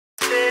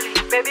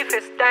baby,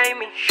 FaceTime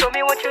me. Show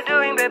me what you're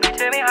doing, baby,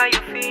 tell me how you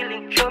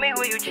feeling. Show me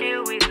who you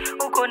chill with,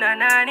 uko na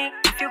nani.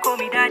 If you call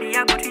me daddy,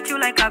 I go treat you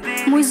like a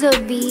baby. Muzzo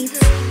beats.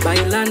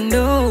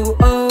 Bailando,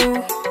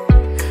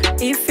 oh.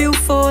 If you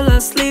fall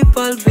asleep,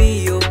 I'll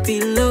be your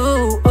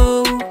pillow,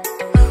 oh.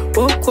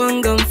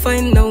 Okwanga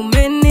mfina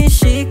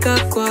umenishika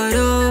kwa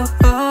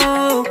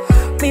roho.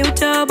 Mi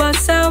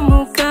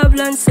utabasamu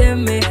kabla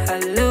nseme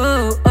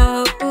hello,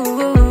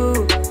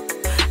 oh.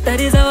 That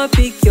is how I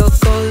pick your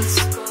calls.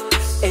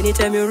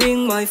 Anytime you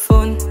ring my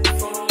phone,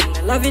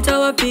 I love it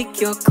how I pick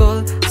your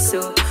call.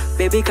 So,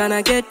 baby, can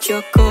I get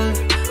your call?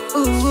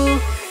 Ooh,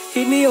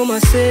 hit me on my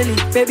celly,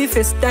 baby,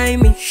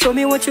 FaceTime me. Show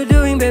me what you're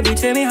doing, baby,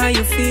 tell me how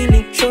you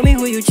feeling. Show me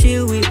who you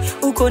chill with,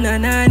 uko na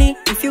nani.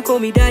 If you call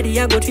me daddy,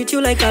 I go treat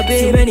you like a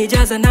baby. Too many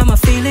jazz and now my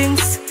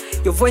feelings.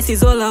 Your voice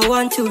is all I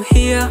want to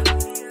hear.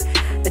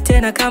 The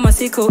tena kama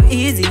siko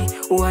easy,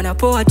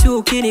 wanapoa tu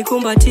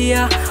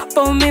ukinikumbatia.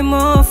 Pour me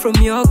more from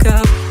your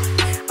cup.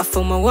 I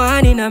found my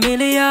one in a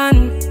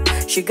million.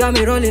 She got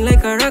me rolling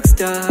like a rock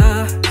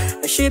star.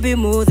 She be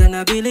more than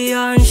a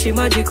billion. She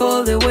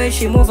magical the way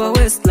she move her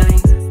waistline.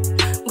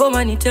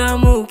 Ngoma ni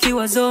tamu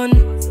ukiwa zone.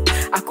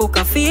 Ako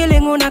ka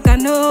feeling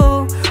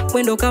unakano.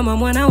 Mwendo kama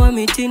mwana wa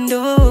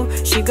mitindo.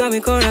 She got me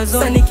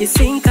corazon.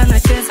 Nikisinka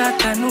nacheza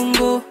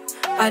kanungo.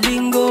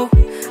 Alingo,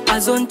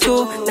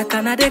 azonto. Na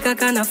kanadeka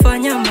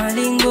kanafanya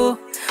malingo.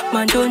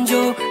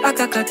 Manjonjo,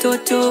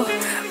 akakatoto.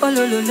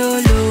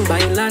 Ololololo,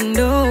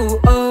 bailando,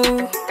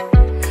 oh.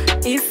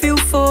 If you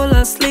fall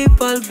asleep,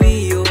 I'll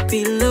be your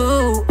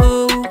pillow,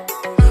 oh.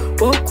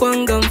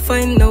 Okwanga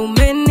mfina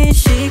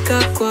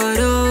umenishika kwa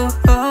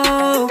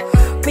roho.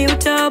 Mi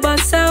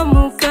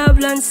utabasamu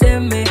kabla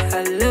nseme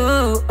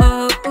hello,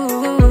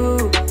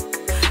 oh.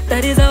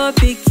 That is how I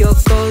pick your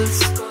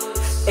calls.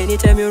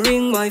 Anytime you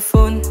ring my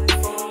phone,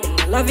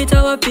 and I love it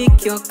how I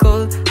pick your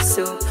call.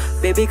 So,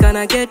 baby, can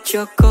I get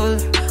your call?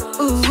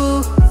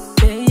 Ooh,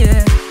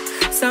 yeah.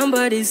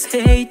 Somebody's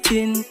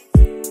hating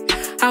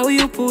how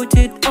you put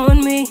it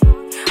on me,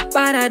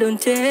 but I don't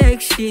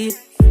take shit.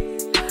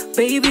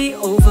 Baby,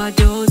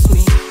 overdose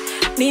me,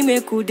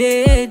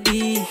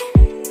 nimekudedi.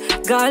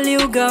 Girl,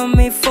 you got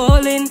me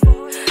falling.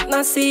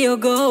 Now see you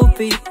go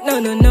big,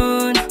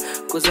 no.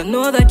 Cause I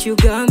know that you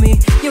got me.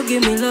 You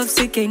give me love,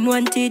 sick ain't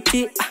one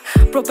titi.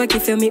 Proper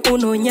kifemi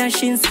uno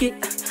nyashinski.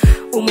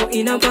 Umo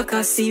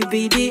inapaka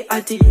CBD.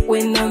 Ati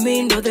when I'm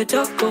in the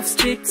talk of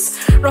streets.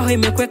 Roho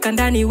imekweka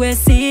ndani we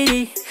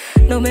city.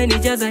 No many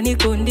jaza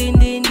niko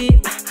ndindindi.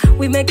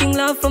 We making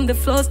love from the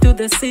floors to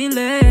the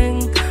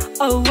ceiling.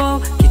 Oh wow,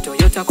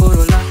 Toyota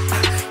Corolla.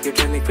 You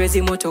drive me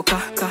crazy motoka.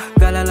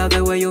 Girl, I love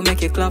the way you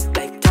make it clap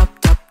like tap.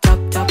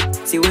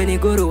 See when you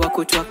go to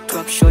wako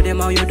twak. Show them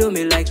how you do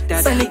me like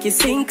that. Sa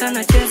nikisinka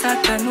nacheza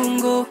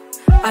kanungo.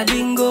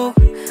 Alingo,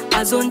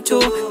 azonto.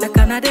 Na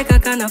kanadeka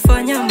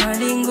kanafanya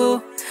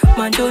malingo.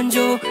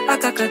 Manjonjo,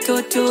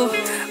 akakatoto.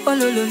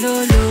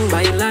 Ololololo,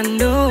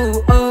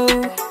 bailando, oh.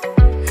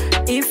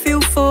 If you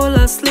fall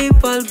asleep,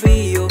 I'll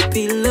be your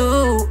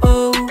pillow,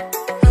 oh.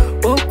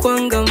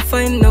 Okwanga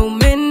mfina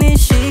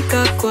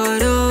umenishika kwa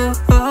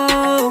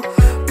roho.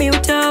 Mi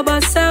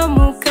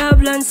utabasamu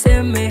kabla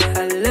nseme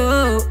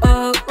hello,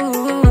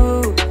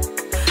 oh.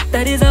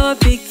 That is how I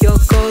pick your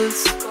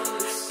calls.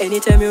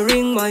 Anytime you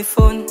ring my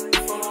phone,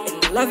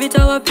 and I love it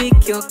how I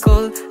pick your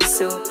call.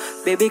 So,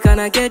 baby, can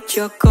I get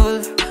your call?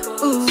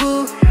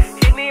 Ooh.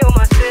 Hit me on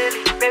my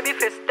celly, baby,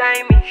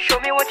 FaceTime me. Show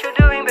me what you're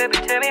doing, baby,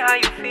 tell me how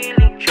you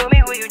feeling. Show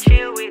me who you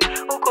chill with,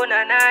 uko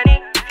na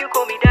nani. If you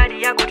call me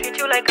daddy, I go treat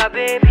you like a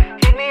baby.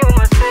 Hit me on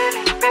my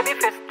celly, baby,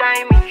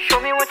 FaceTime me. Show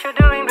me what you're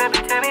doing, baby,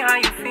 tell me how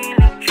you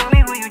feeling. Show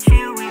me who you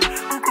chill with,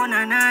 uko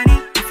na nani.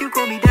 If you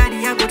call me daddy,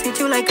 I go treat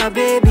you like a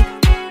baby.